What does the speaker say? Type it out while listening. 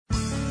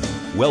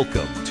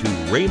Welcome to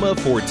Rhema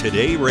for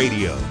Today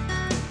Radio.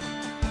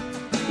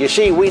 You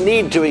see, we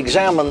need to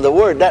examine the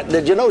Word.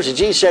 Did you notice that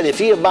Jesus said, if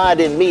ye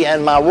abide in me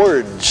and my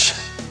words,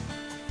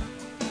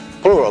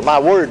 plural, my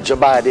words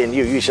abide in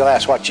you, you shall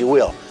ask what you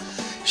will.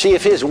 See,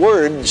 if His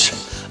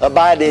words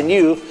abide in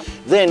you,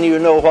 then you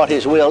know what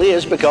His will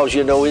is because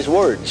you know His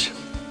words.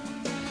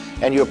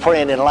 And you're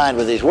praying in line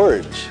with His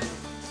words.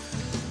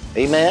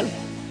 Amen?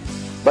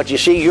 But you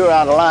see, you're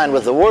out of line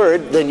with the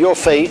Word, then your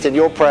faith and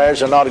your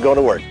prayers are not going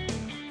to work.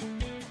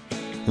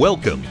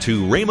 Welcome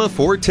to Rhema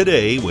for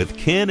Today with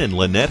Ken and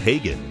Lynette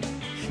Hagin.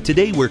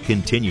 Today we're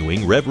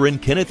continuing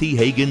Reverend Kenneth E.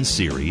 Hagin's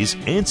series,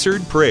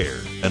 Answered Prayer,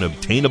 An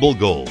Obtainable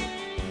Goal.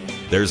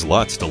 There's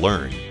lots to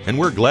learn, and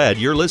we're glad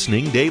you're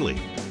listening daily.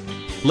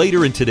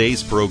 Later in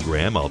today's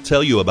program, I'll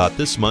tell you about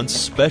this month's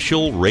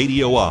special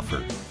radio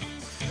offer.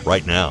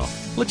 Right now,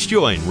 let's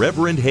join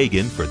Reverend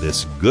Hagin for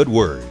this good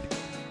word.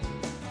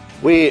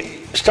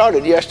 We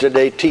started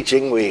yesterday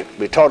teaching. We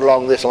taught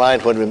along this line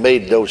when we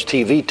made those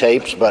TV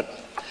tapes, but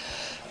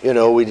you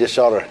know, we just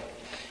sort of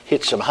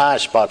hit some high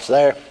spots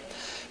there.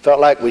 Felt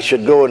like we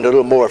should go into a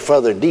little more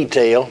further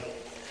detail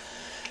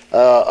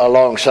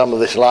along some of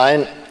this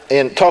line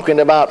in talking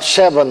about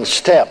 7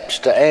 steps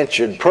to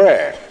answered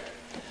prayer.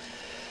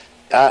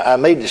 I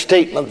made the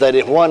statement that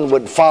if one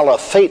would follow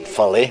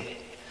faithfully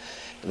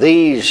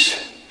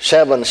these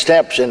 7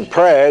 steps in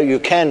prayer,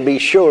 you can be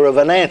sure of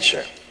an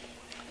answer.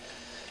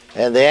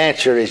 And the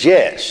answer is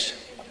yes.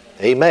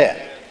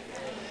 Amen.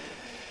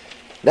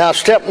 Now,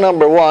 step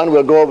number 1,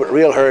 we'll go over it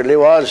real hurriedly,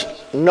 was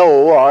know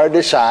or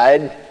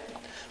decide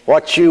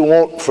what you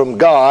want from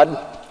God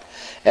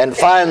and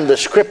find the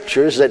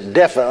scriptures that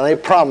definitely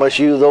promise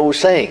you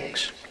those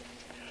things.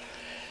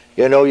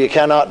 You know, you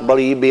cannot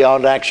believe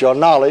beyond actual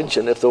knowledge,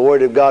 and if the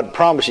Word of God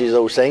promises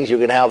those things, you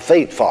can have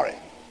faith for it.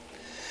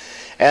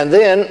 And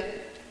then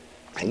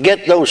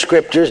get those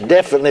scriptures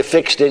definitely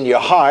fixed in your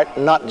heart,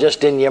 not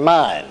just in your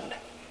mind.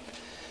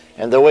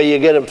 And the way you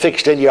get them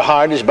fixed in your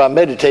heart is by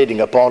meditating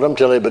upon them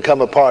till they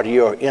become a part of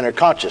your inner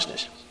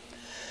consciousness.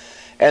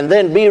 And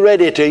then be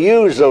ready to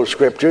use those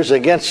scriptures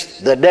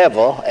against the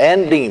devil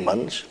and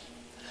demons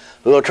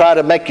who will try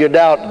to make you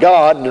doubt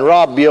God and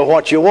rob you of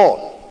what you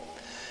want.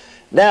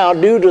 Now,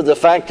 due to the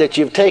fact that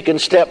you've taken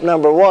step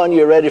number 1,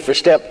 you're ready for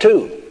step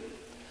 2.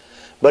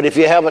 But if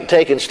you haven't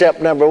taken step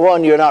number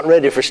 1, you're not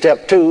ready for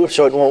step 2,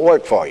 so it won't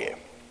work for you.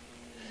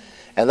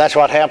 And that's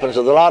what happens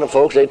with a lot of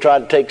folks. They try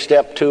to take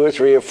step 2 or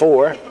 3 or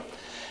 4,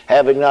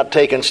 having not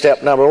taken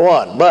step number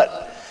 1.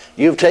 But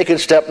you've taken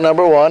step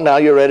number 1, now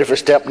you're ready for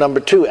step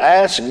number 2.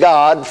 Ask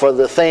God for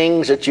the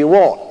things that you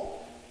want.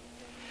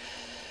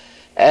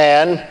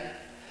 And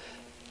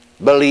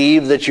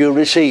believe that you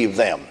receive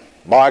them.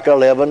 Mark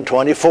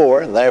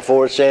 11:24,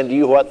 therefore send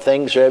you what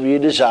things soever you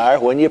desire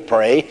when you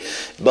pray.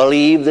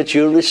 Believe that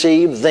you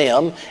receive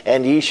them,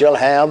 and ye shall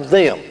have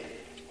them.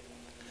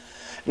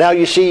 Now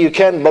you see, you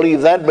can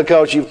believe that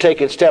because you've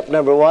taken step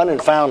number 1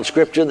 and found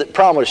scripture that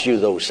promised you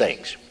those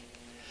things.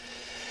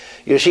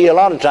 You see, a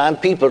lot of times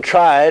people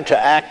try to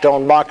act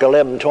on Mark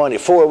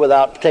 11:24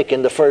 without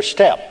taking the first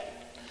step.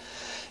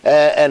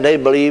 And they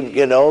believe,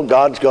 you know,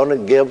 God's going to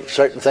give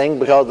certain things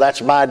because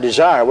that's my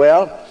desire.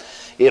 Well,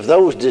 if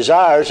those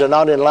desires are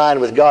not in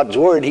line with God's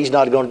Word, He's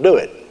not going to do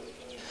it.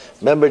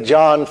 Remember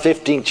John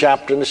 15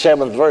 chapter and the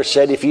 7th verse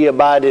said, if ye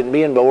abide in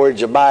me and my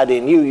words abide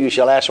in you, you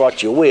shall ask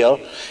what you will,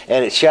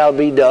 and it shall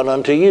be done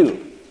unto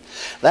you.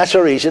 That's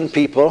the reason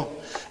people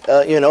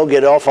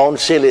get off on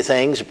silly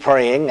things,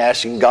 praying,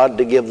 asking God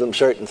to give them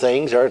certain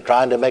things, or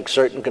trying to make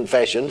certain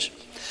confessions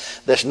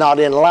that's not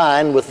in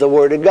line with the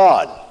Word of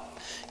God.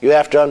 You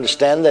have to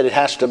understand that it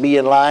has to be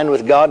in line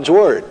with God's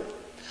Word.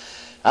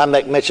 I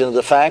make mention of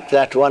the fact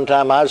that one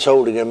time I was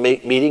holding a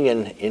meeting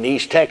in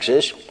East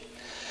Texas.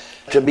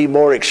 To be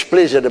more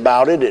explicit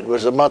about it, it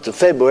was the month of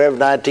February of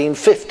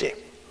 1950.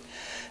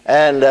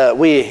 And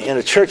we, in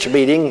a church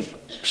meeting,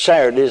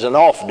 Saturday is an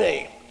off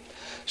day.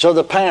 So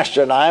the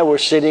pastor and I were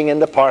sitting in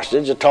the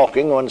parsonage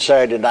talking one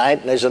Saturday night,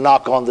 and there's a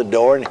knock on the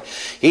door, and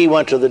he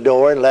went to the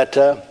door and let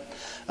a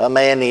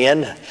man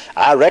in.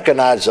 I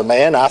recognized the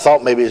man. I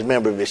thought maybe he was a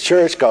member of his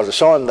church because I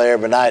saw him there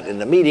every night in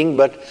the meeting,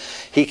 but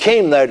he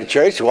came there to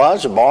church. He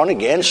was a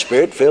born-again,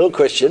 Spirit-filled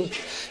Christian,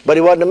 but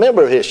he wasn't a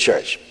member of his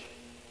church.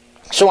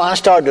 So I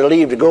started to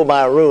leave to go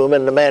my room,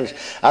 and the man,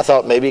 I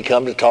thought maybe he'd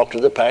come to talk to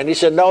the pastor. He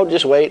said, no,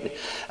 just wait.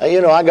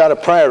 I got a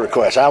prayer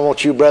request I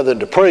want you brethren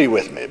to pray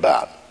with me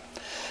about.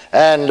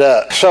 And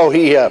so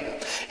here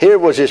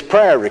was his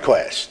prayer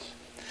request.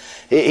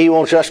 He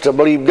wants us to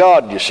believe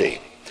God, you see.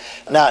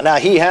 Now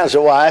he has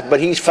a wife,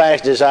 but he's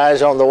fastened his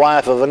eyes on the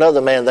wife of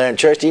another man there in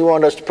church. He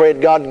wanted us to pray to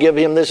God to give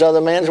him this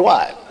other man's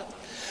wife.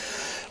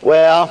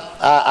 Well,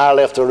 I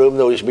left the room,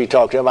 though he should be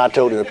talking to him. I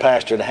told the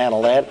pastor to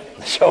handle that.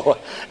 So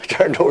I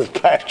turned over to the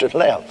pastor and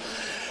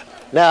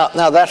left.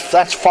 Now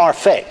that's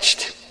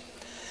far-fetched.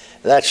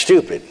 That's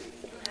stupid.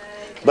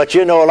 But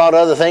you know, a lot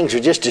of other things are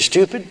just as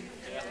stupid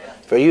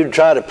for you to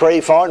try to pray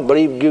for and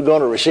believe you're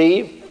going to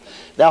receive.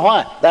 Now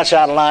why? That's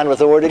out of line with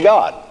the Word of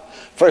God.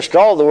 First of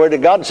all, the Word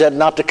of God said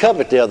not to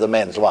covet the other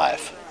man's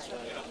wife.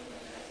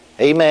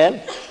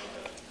 Amen.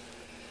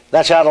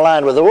 That's out of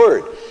line with the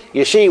Word.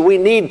 You see, we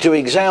need to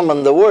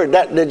examine the Word.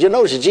 Did you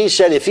notice that Jesus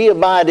said, if ye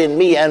abide in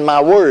me and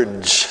my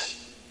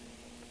words,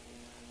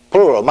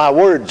 plural, my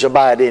words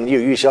abide in you,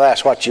 you shall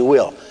ask what you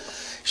will.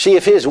 See,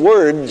 if his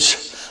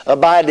words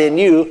abide in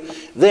you,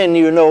 then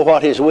you know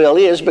what his will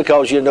is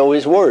because you know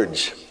his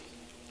words.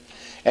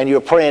 And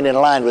you're praying in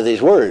line with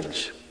his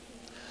words.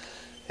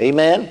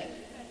 Amen?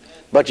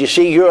 But you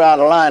see, you're out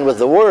of line with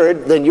the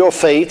Word, then your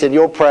faith and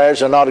your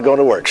prayers are not going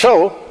to work.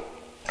 So,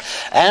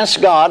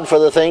 ask God for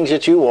the things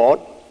that you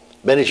want.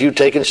 Then as you've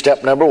taken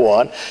step number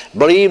one,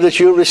 believe that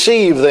you'll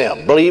receive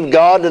them. Believe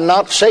God and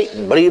not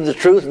Satan. Believe the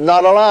truth and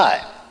not a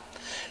lie.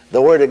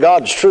 The Word of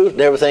God's truth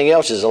and everything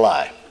else is a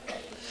lie.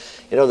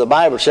 You know, the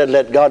Bible said,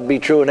 let God be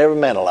true and every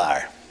man a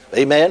liar.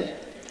 Amen?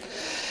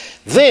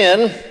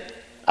 Then,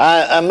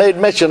 I made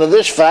mention of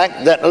this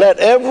fact that let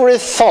every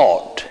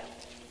thought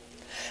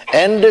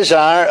and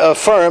desire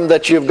affirm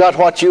that you've got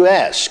what you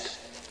ask.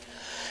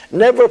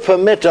 Never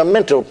permit a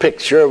mental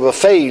picture of a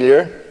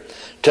failure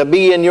to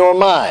be in your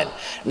mind.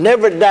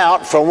 Never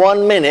doubt for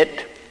 1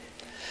 minute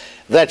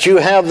that you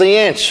have the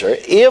answer.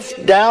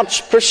 If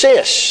doubts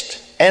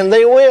persist, and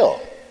they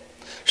will,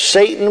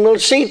 Satan will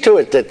see to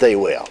it that they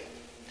will.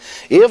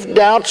 If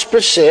doubts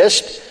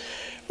persist,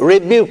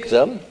 rebuke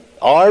them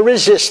or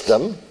resist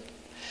them,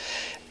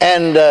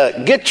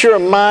 and get your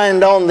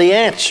mind on the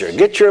answer.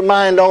 Get your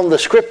mind on the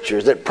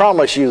Scriptures that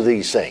promise you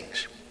these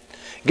things.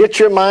 Get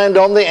your mind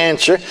on the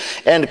answer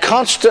and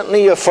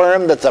constantly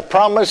affirm that the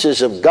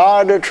promises of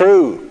God are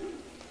true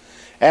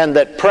and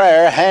that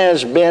prayer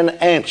has been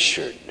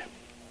answered.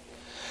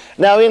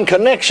 Now, in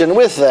connection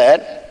with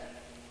that,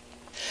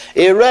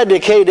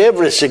 eradicate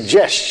every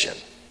suggestion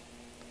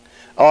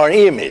or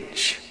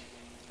image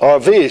or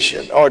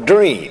vision or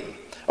dream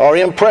or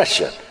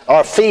impression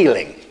or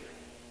feeling.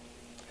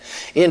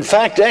 In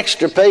fact,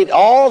 extirpate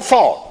all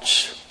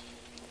thoughts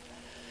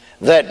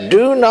that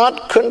do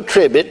not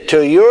contribute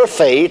to your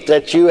faith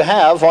that you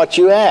have what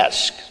you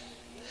ask.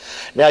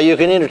 Now, you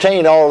can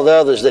entertain all of the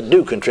others that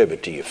do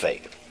contribute to your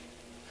faith.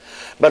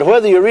 But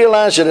whether you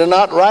realize it or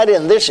not, right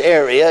in this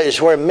area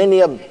is where many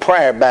a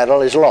prayer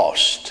battle is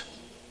lost.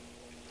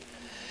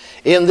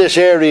 In this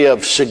area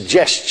of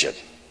suggestion.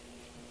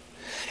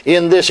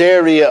 In this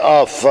area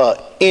of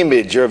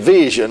image or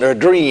vision or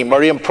dream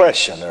or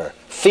impression or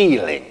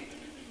feeling.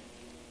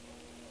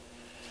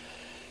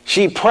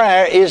 See,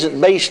 prayer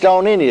isn't based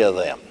on any of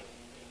them.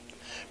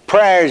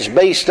 Prayer is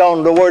based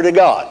on the Word of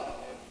God.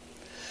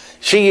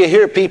 See, you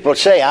hear people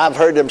say, I've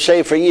heard them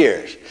say for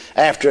years,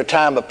 after a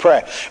time of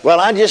prayer,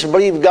 well, I just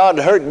believe God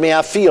heard me,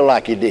 I feel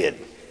like He did.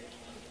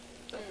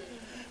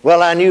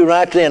 Well, I knew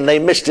right then they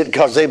missed it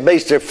because they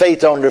based their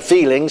faith on their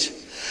feelings.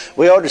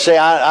 We ought to say,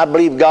 I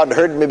believe God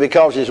heard me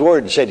because His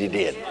Word said He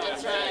did.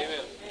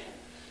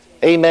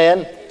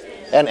 Amen?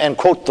 And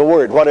quote the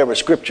Word, whatever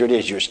Scripture it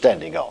is you're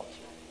standing on.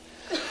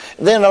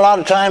 Then a lot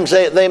of times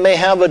they may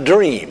have a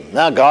dream.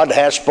 Now, God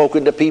has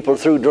spoken to people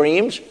through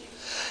dreams.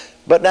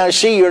 But now,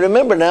 see, you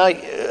remember now,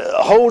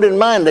 hold in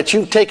mind that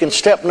you've taken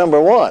step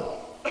number one.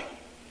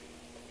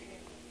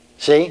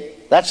 See,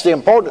 that's the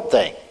important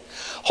thing.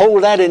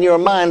 Hold that in your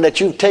mind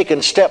that you've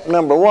taken step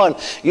number one.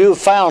 You've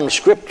found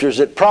Scriptures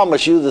that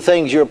promise you the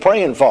things you're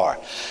praying for.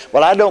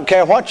 Well, I don't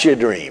care what you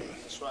dream.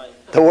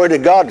 The Word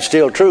of God is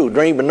still true,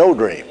 dream or no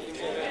dream.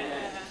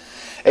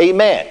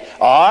 Amen.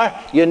 Or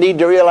you need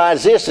to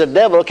realize this, the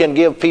devil can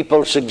give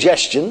people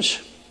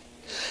suggestions.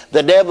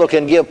 The devil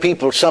can give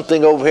people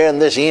something over here in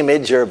this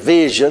image or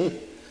vision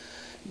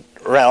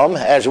realm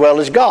as well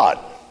as God.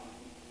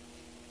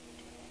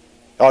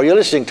 Are you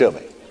listening to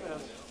me?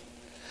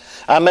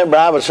 I remember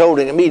I was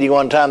holding a meeting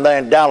one time there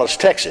in Dallas,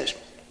 Texas.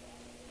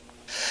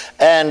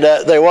 And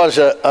there was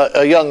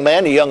a young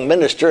man, a young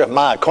minister of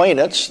my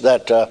acquaintance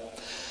that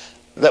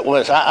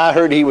was, I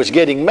heard he was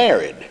getting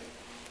married.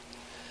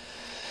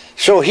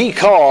 So he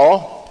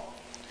called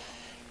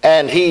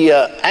and he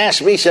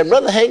asked me, he said,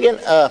 Brother Hagin,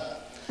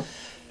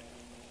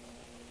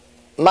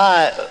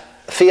 my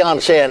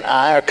fiancé and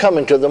I are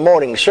coming to the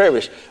morning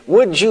service.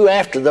 Would you,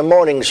 after the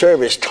morning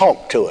service,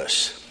 talk to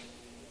us?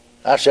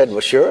 I said,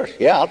 well, sure.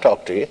 Yeah, I'll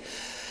talk to you.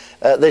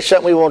 There's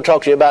something we want to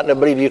talk to you about, and I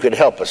believe you could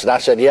help us. And I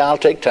said, yeah, I'll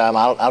take time.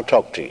 I'll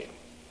talk to you.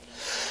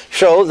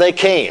 So they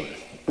came.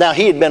 Now,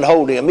 he had been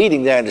holding a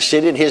meeting there in the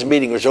city, and his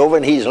meeting was over,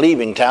 and he's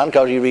leaving town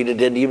because he really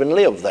didn't even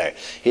live there.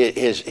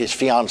 His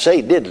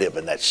fiancée did live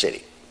in that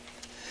city,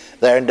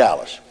 there in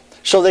Dallas.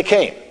 So they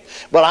came.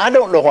 Well, I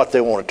don't know what they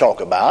want to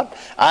talk about.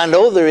 I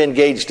know they're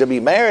engaged to be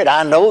married.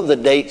 I know the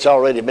date's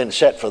already been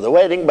set for the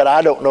wedding, but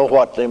I don't know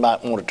what they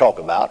might want to talk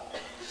about.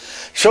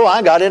 So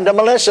I got into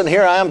my lesson.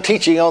 Here I am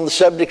teaching on the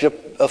subject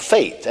of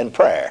faith and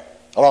prayer,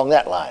 along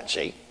that line,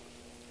 see.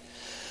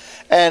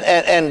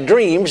 And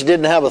dreams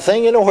didn't have a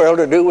thing in the world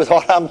to do with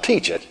what I'm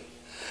teaching.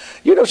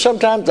 You know,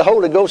 sometimes the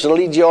Holy Ghost will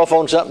lead you off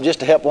on something just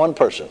to help one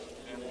person.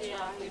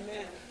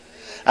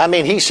 I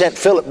mean, He sent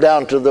Philip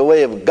down to the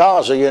way of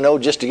Gaza, you know,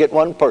 just to get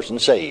one person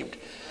saved.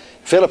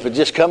 Philip had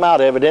just come out,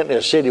 evidently, a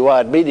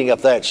citywide meeting up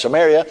there at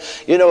Samaria.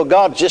 You know,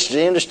 God's just as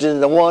interested in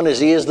the one as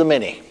He is the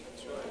many.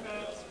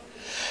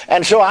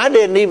 And so I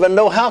didn't even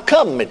know how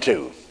come me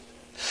to.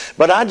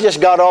 But I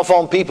just got off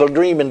on people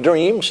dreaming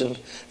dreams and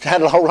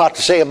had a whole lot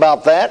to say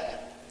about that.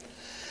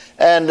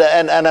 And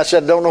I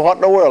said, don't know what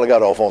in the world I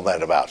got off on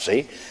that about,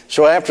 see.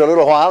 So after a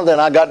little while, then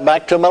I got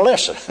back to my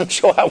lesson. And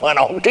so I went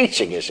on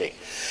teaching, you see.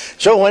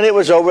 So when it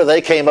was over,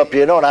 they came up,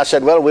 and I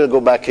said, well, we'll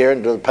go back here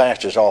into the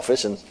pastor's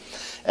office, and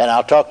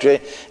I'll talk to you.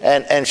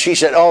 And she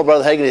said, oh,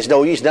 Brother Hagin, it's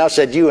no use now. I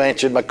said, you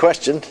answered my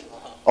question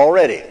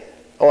already.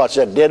 Oh, I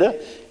said, did I?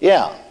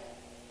 Yeah.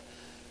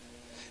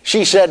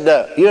 She said,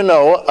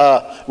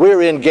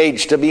 we're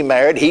engaged to be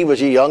married. He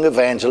was a young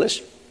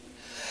evangelist.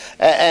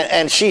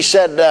 And she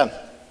said,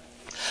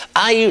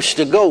 I used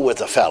to go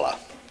with a fella.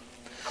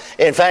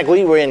 In fact,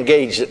 we were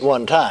engaged at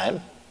one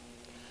time.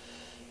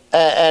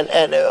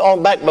 And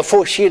on back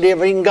before she had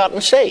ever even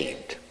gotten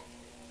saved.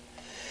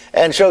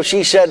 And so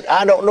she said,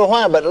 I don't know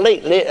why, but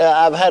lately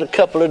I've had a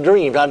couple of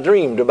dreams. I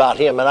dreamed about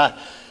him, and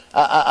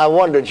I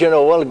wondered,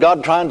 well,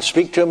 God trying to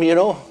speak to me,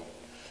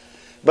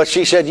 But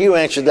she said, you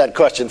answered that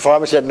question for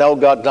me. I said, no,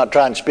 God's not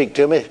trying to speak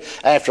to me.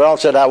 After all,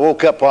 said, I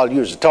woke up while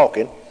you was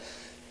talking.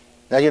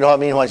 Now, you know what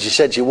I mean when she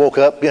said she woke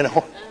up,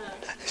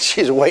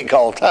 She's awake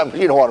all the time,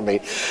 you know what I mean.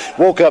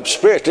 Woke up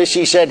spiritually.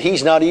 She said,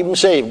 he's not even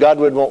saved. God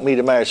wouldn't want me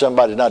to marry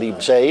somebody not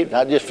even saved.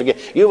 I just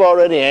forget. You've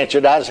already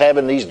answered. I was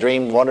having these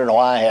dreams, wondering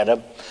why I had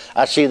them.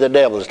 I see the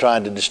devil's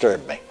trying to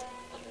disturb me.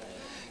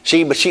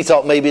 See, but she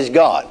thought maybe it's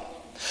God.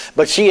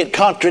 But she had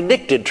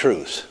contradicted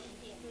truth.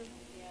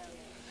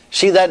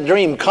 See, that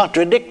dream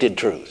contradicted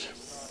truth.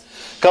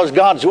 Because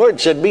God's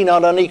word said, be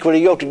not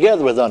unequally yoked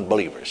together with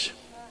unbelievers.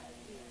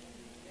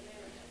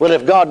 Well,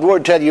 if God's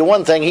word tells you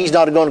one thing, he's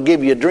not going to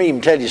give you a dream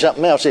and tell you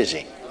something else, is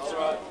he?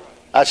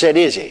 I said,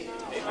 is he?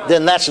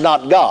 Then that's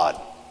not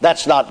God.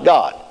 That's not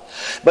God.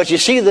 But you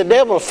see, the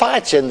devil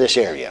fights in this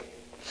area.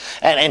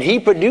 And he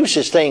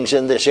produces things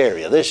in this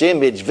area, this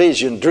image,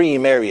 vision,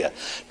 dream area,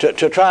 to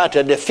try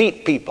to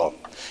defeat people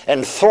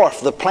and thwart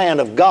the plan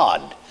of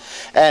God.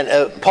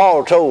 And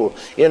Paul told,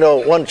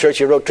 one church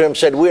he wrote to him,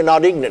 said, we're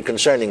not ignorant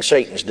concerning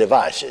Satan's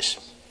devices.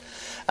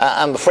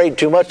 I'm afraid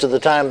too much of the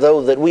time,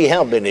 though, that we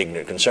have been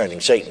ignorant concerning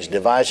Satan's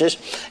devices,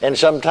 and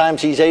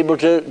sometimes he's able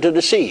to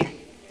deceive.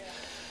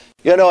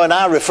 And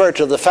I refer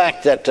to the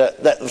fact that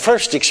the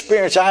first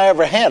experience I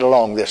ever had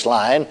along this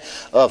line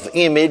of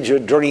image or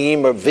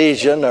dream or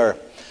vision or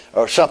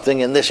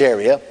something in this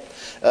area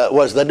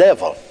was the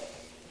devil.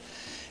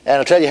 And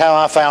I'll tell you how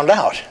I found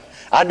out.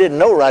 I didn't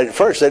know right at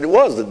first that it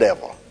was the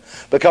devil,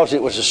 because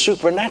it was a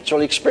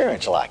supernatural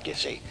experience, like, you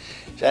see,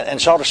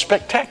 and sort of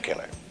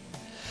spectacular.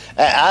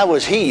 I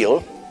was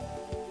healed,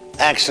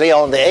 actually,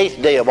 on the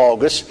 8th day of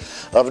August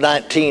of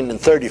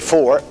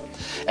 1934.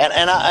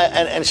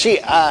 And see,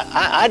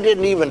 I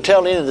didn't even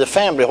tell any of the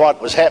family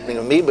what was happening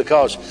to me,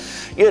 because,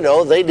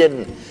 they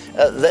didn't,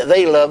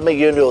 they loved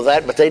me,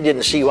 that, but they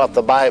didn't see what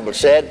the Bible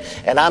said.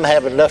 And I'm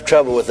having enough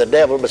trouble with the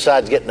devil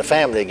besides getting the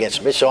family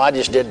against me, so I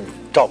just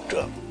didn't talk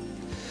to him.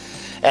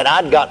 And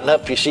I'd gotten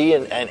up, you see,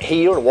 and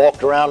healed and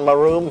walked around my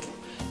room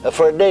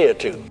for a day or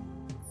two.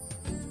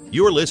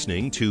 You're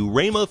listening to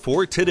Rhema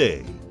for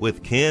Today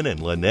with Ken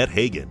and Lynette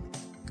Hagin.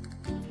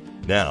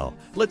 Now,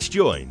 let's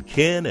join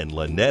Ken and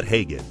Lynette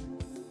Hagin.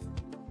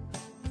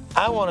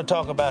 I want to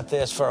talk about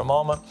this for a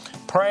moment.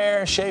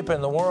 Prayer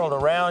shaping the world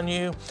around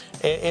you.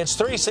 It's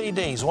 3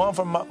 CDs,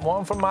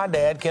 one from my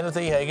dad, Kenneth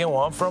E. Hagin,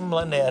 one from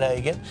Lynette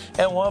Hagin,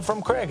 and one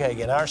from Craig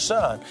Hagin, our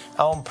son,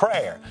 on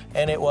prayer.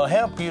 And it will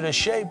help you to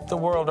shape the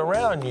world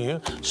around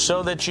you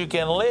so that you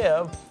can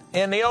live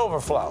in the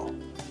overflow.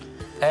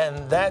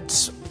 And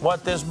that's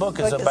what this book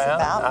is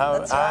about.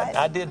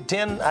 I did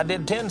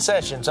 10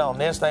 sessions on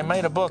this. They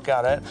made a book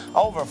out of it.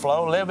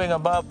 Overflow, living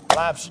above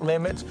life's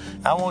limits.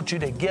 I want you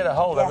to get a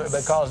hold of it,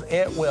 because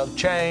it will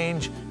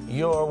change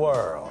your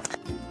world.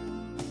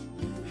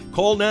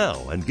 Call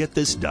now and get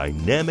this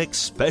dynamic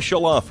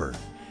special offer.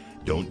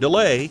 Don't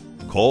delay.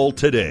 Call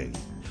today.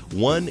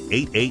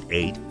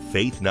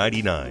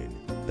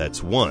 1-888-FAITH-99.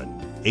 That's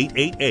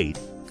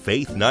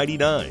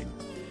 1-888-FAITH-99.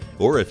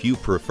 Or if you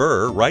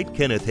prefer, write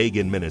Kenneth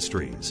Hagin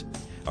Ministries.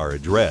 Our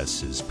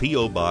address is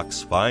P.O.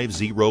 Box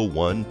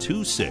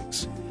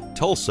 50126,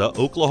 Tulsa,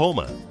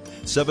 Oklahoma,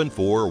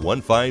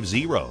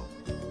 74150.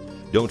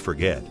 Don't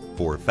forget,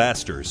 for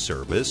faster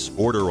service,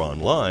 order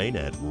online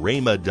at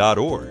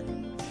rhema.org.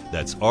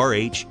 That's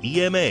RHEMA.org.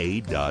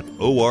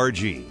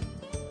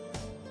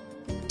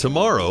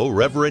 Tomorrow,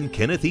 Reverend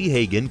Kenneth E.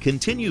 Hagin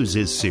continues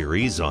his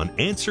series on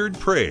answered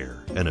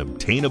prayer and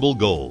obtainable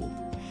gold.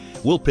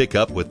 We'll pick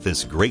up with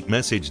this great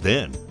message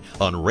then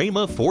on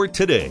Rhema for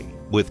Today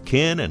with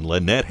Ken and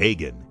Lynette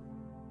Hagin.